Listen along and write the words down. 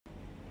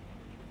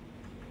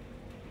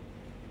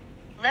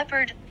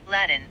Leopard,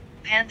 Latin,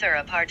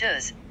 Panthera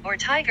pardus, or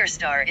tiger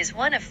star, is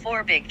one of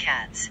 4 big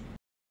cats.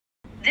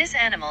 This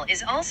animal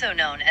is also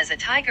known as a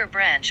tiger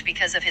branch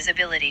because of his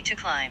ability to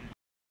climb.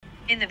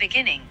 In the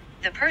beginning,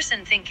 the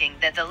person thinking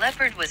that the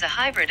leopard was a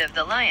hybrid of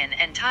the lion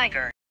and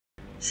tiger,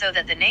 so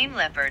that the name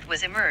leopard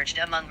was emerged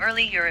among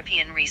early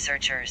European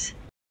researchers.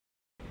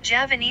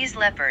 Javanese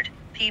leopard,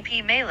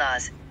 PP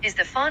melas, is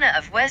the fauna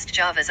of West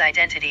Java's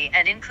identity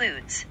and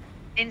includes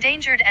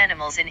endangered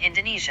animals in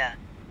Indonesia.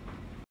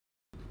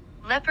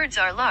 Leopards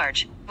are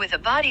large, with a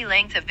body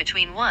length of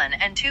between 1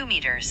 and 2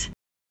 meters.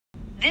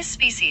 This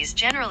species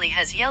generally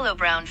has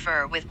yellow-brown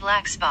fur with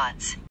black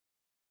spots.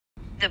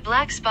 The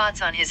black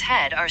spots on his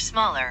head are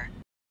smaller.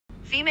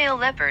 Female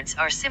leopards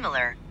are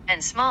similar,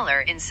 and smaller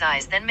in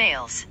size than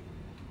males.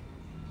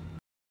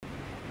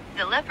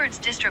 The leopard's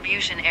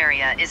distribution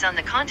area is on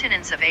the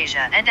continents of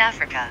Asia and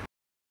Africa.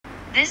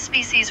 This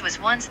species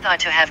was once thought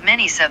to have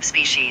many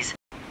subspecies,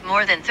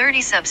 more than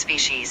 30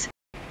 subspecies,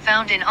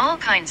 found in all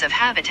kinds of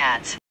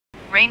habitats,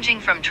 ranging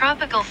from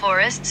tropical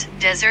forests,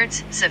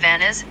 deserts,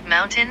 savannas,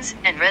 mountains,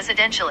 and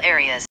residential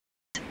areas,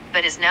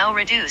 but is now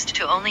reduced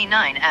to only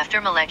 9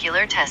 after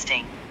molecular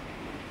testing.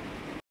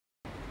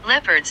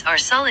 Leopards are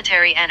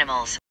solitary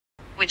animals,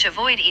 which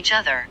avoid each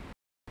other.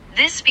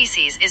 This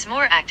species is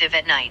more active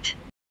at night.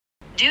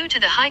 Due to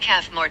the high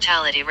calf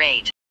mortality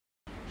rate,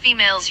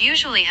 females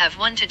usually have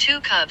 1 to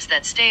 2 cubs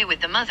that stay with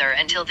the mother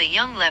until the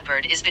young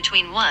leopard is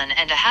between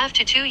 1.5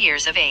 to 2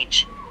 years of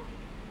age.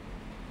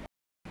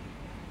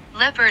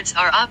 Leopards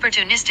are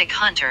opportunistic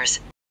hunters,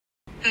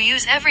 who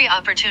use every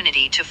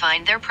opportunity to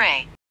find their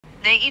prey.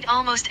 They eat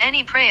almost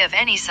any prey of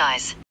any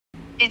size.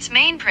 Its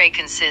main prey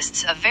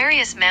consists of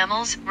various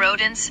mammals,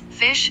 rodents,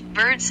 fish,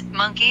 birds,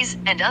 monkeys,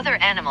 and other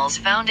animals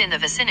found in the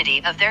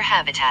vicinity of their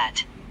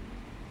habitat.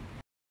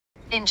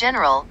 In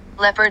general,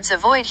 leopards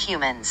avoid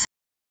humans.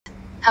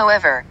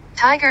 However,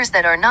 tigers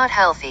that are not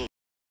healthy,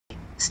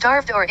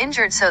 starved or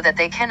injured so that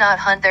they cannot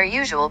hunt their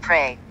usual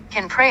prey,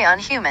 can prey on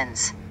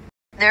humans.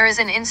 There is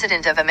an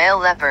incident of a male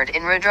leopard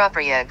in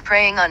Rudraprayag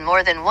preying on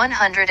more than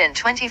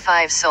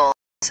 125 souls,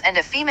 and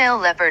a female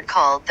leopard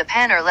called the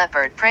Panthera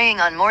leopard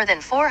preying on more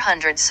than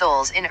 400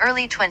 souls in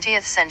early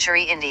 20th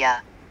century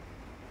India.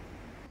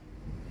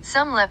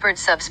 Some leopard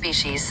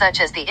subspecies such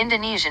as the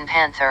Indonesian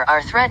panther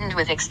are threatened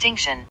with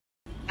extinction,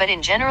 but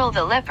in general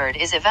the leopard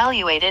is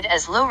evaluated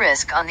as low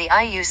risk on the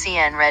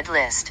IUCN Red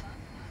List.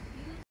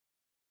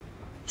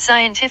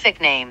 Scientific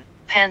name,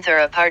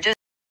 Panthera pardus.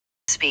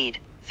 Speed,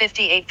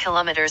 58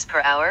 km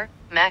per hour,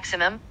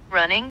 maximum,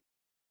 running.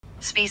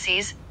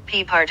 Species,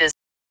 P. pardus.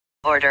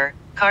 Order,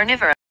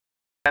 Carnivora.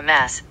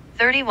 Mass,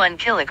 31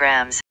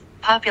 kilograms.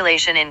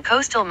 Population in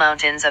coastal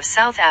mountains of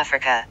South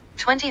Africa,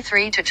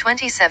 23 to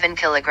 27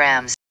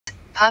 kilograms.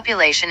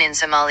 Population in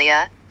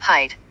Somalia,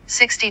 height,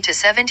 60 to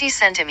 70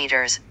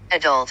 centimeters,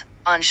 adult,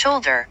 on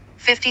shoulder,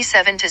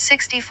 57 to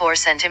 64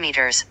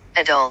 centimeters,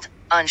 adult,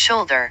 on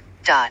shoulder,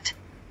 dot.